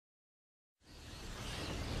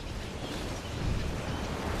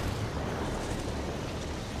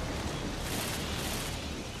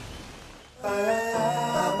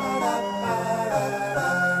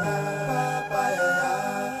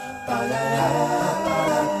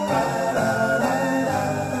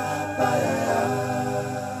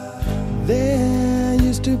There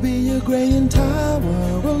used to be a graying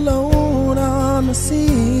tower alone on the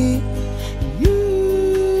sea.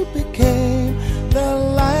 You became the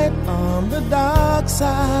light on the dark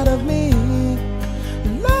side of me.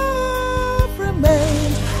 Love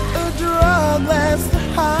remains a drug that's the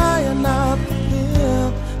high and not the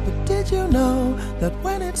pill. But did you know that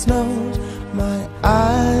when it snows, my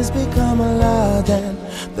eyes become large and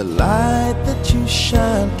the light that you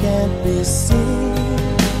shine can't be seen?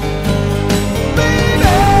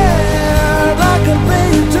 I compare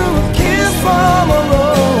you to a kiss from a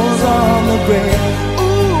rose on the grave.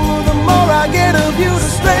 Ooh, the more I get of you,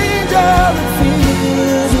 the stranger it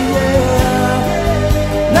feels, yeah.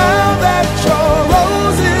 Now that your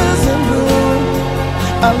rose is in bloom,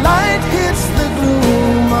 a light hits the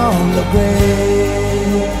gloom on the grave.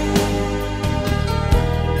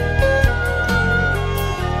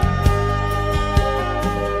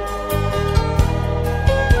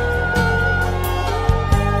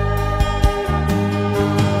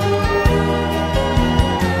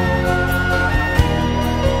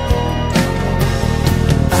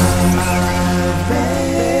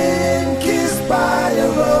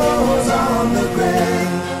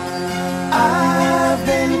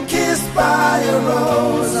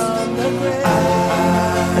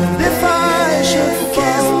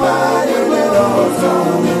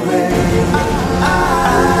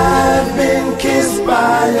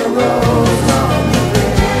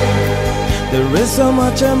 There is so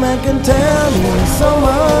much a man can tell me, so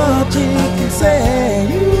much he can say.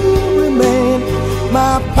 You remain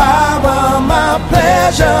my power, my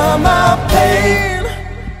pleasure, my pain.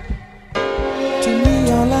 To me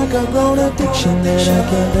you're like a grown addiction that I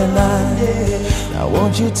can't deny. Now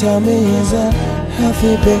won't you tell me, is that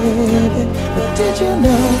healthy, baby? But did you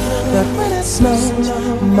know that when it snows,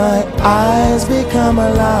 my eyes become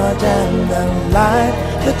large and the light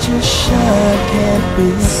that you shine can't be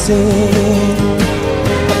seen?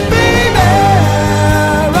 Baby,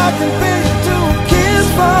 I can feel you to a kiss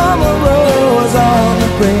from a rose on the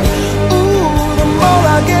grave. Ooh, the more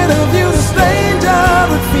I get of you, the stranger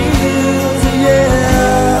it feels,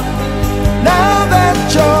 yeah. Now that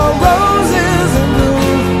your rose is in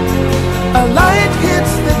bloom, a light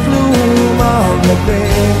hits the gloom on the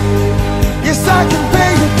grave. Yes, I can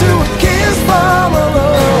pay you to a kiss from a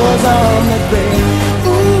rose on the grave.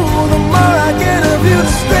 Ooh, the more I get of you,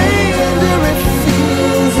 the stranger it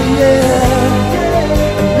feels, yeah.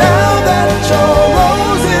 And now that your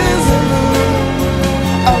rose is in bloom,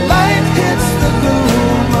 a light hits the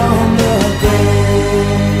gloom on the grave.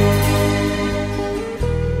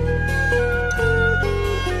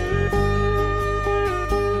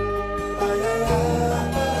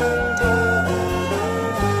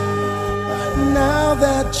 Now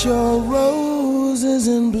that your rose is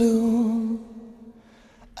in bloom,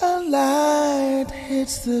 a light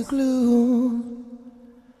hits the gloom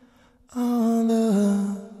on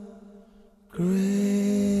the